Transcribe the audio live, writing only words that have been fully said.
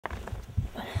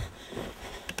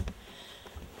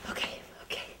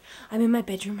I'm in my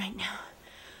bedroom right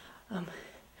now.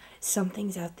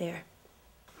 Something's out there.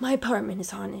 My apartment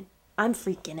is haunted. I'm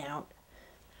freaking out.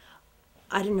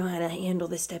 I don't know how to handle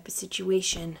this type of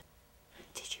situation.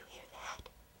 Did you hear that?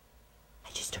 I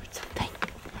just heard something.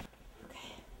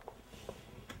 Okay.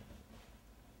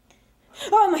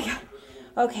 Oh my god.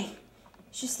 Okay.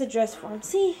 It's just the dress form.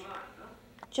 See?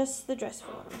 Just the dress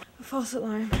form. A false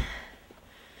alarm.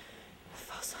 A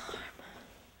false alarm.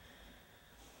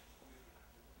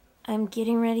 I'm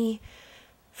getting ready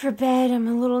for bed. I'm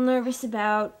a little nervous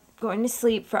about going to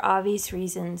sleep for obvious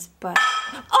reasons, but...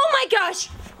 Oh my gosh!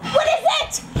 What is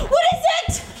it? What is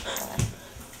it?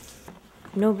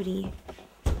 Nobody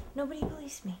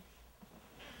believes me.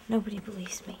 Nobody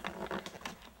believes me.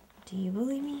 Do you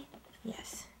believe me?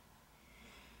 Yes.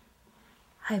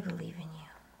 I believe in you.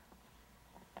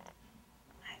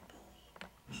 I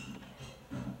believe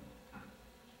in you.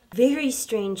 Very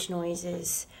strange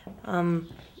noises.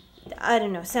 I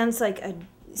don't know, sounds like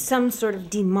some sort of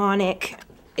demonic...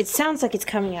 It sounds like it's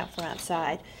coming out from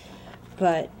outside,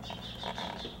 but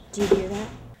do you hear that?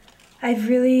 I've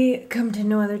really come to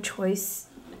no other choice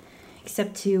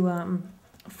except to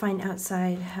find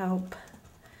outside help.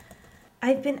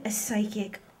 I've been a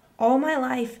psychic all my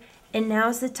life, and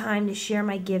now's the time to share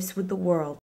my gifts with the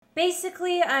world.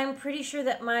 Basically, I'm pretty sure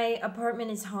that my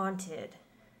apartment is haunted.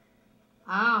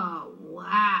 Oh,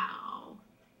 wow.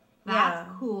 That's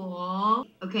cool.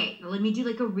 Okay, now let me do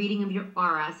like a reading of your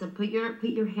aura. So put your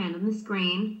hand on the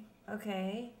screen.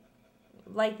 Okay.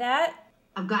 Like that?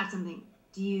 I've got something.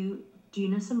 Do you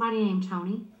know somebody named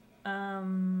Tony?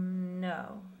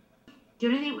 No. Do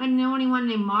you know anyone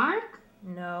named Mark?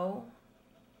 No.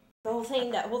 That whole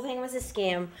thing was a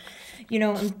scam. You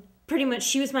know, pretty much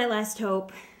she was my last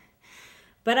hope.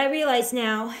 But I realize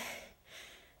now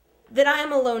that I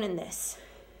am alone in this.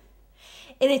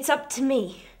 And it's up to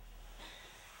me.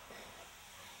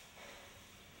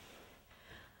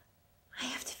 I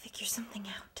have to figure something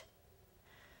out.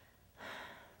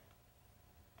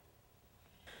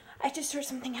 I just heard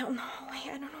something out in the hallway.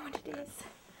 I don't know what it is.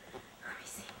 Let me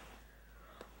see.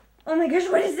 Oh my gosh,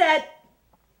 what is that?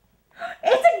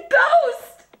 It's a ghost!